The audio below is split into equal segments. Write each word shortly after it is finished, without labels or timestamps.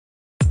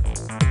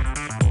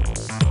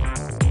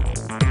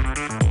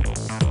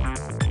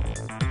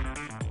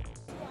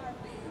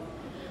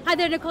Hi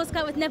there, Nicole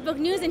Scott with Netbook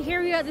News, and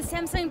here we are at the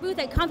Samsung booth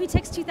at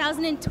Computex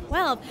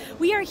 2012.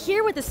 We are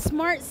here with a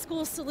smart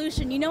school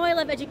solution. You know I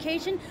love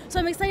education, so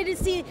I'm excited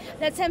to see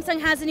that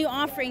Samsung has a new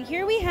offering.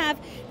 Here we have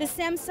the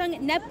Samsung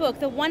Netbook,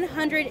 the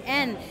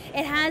 100N.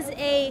 It has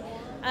a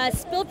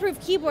spill-proof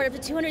keyboard up to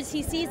 200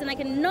 cc's, and I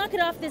can knock it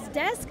off this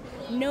desk,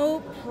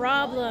 no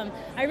problem.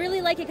 I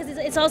really like it because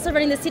it's also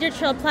running the Cedar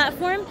Trail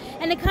platform,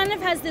 and it kind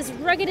of has this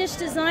ruggedish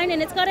design,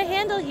 and it's got a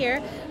handle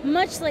here,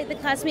 much like the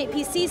Classmate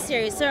PC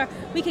series. So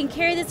we can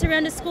carry this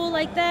around to school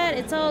like that.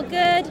 It's all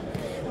good.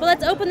 But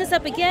let's open this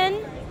up again.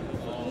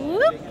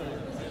 Whoop.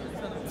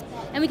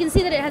 And we can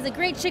see that it has a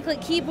great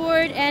chiclet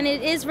keyboard, and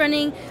it is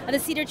running the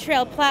Cedar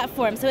Trail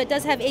platform. So it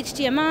does have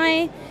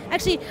HDMI.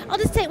 Actually, why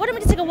don't we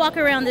just take a walk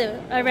around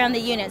the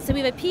unit. So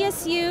we have a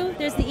PSU,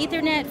 there's the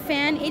Ethernet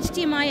fan,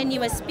 HDMI and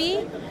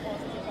USB.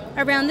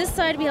 Around this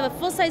side we have a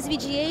full-size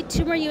VGA,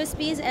 2 more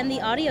USBs, and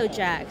the audio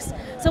jacks.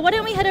 So why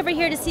don't we head over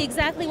here to see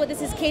exactly what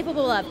this is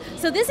capable of.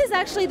 So this is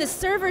actually the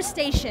server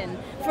station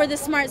for the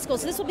smart school.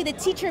 So this will be the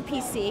teacher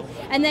PC,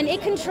 and then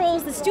it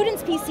controls the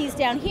students' PCs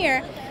down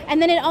here, and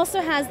then it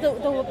also has the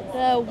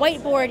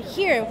whiteboard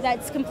here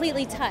that's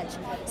completely touch.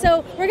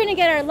 So we're going to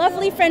get our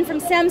lovely friend from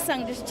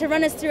Samsung just to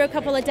run us through a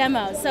couple of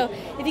demos. So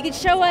if you could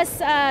show us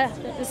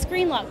the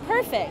screen lock,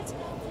 perfect.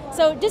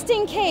 So just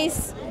in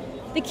case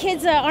the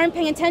kids aren't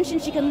paying attention,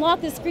 she can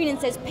lock the screen and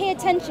says, pay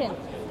attention,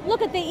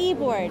 look at the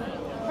e-board,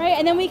 right?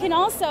 And then we can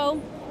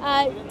also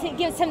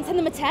send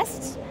them a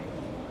test.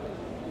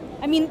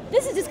 I mean,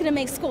 this is just going to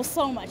make school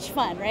so much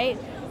fun, right?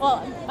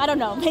 Well, I don't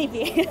know,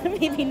 maybe,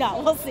 maybe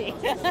not, we'll see.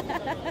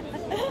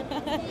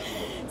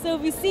 So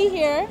if we see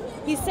here,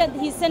 he's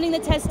sending the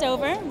test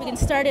over. We can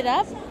start it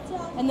up,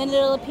 and then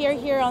it'll appear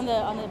here on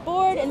the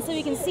board, and so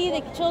we can see the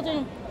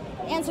children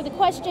answer the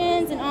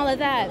questions and all of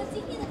that.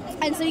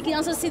 And so you can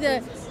also see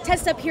the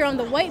test up here on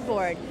the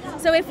whiteboard.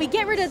 So if we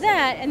get rid of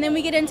that, and then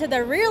we get into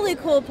the really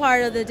cool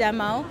part of the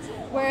demo,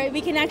 where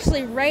we can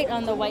actually write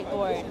on the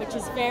whiteboard, which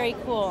is very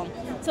cool.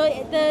 So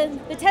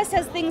the test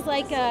has things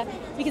like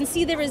you can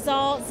see the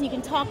results, and you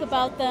can talk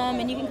about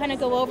them, and you can kind of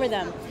go over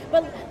them.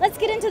 But let's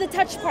get into the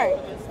touch part,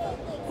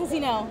 because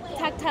you know,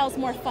 tactile's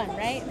more fun,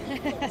 right?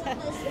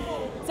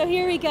 So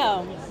here we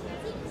go.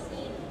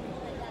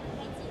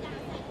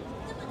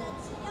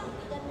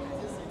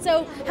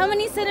 So how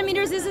many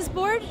centimeters is this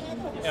board?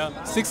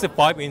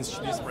 65-inch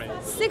display.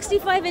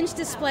 65-inch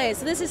display,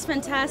 so this is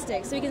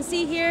fantastic. So you can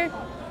see here,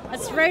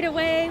 that's right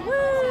away.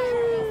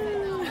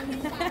 Woo!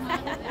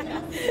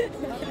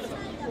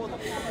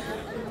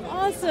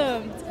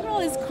 Awesome. It's got all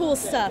this cool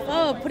stuff.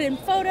 Oh, put in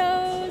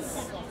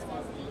photos.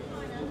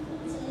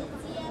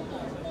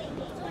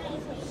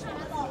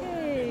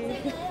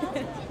 Okay.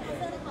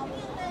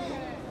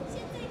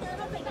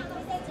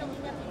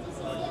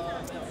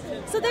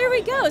 So there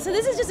we go. So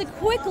this is just a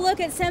quick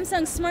look at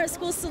Samsung's Smart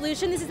School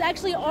solution. This is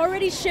actually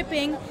already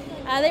shipping.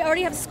 They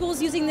already have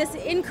schools using this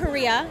in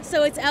Korea,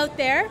 so it's out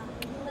there.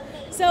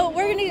 So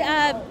we're going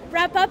to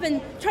wrap up and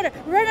try to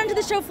run onto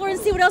the show floor and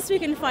see what else we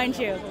can find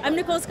you. I'm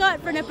Nicole Scott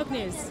for Netbook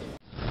News.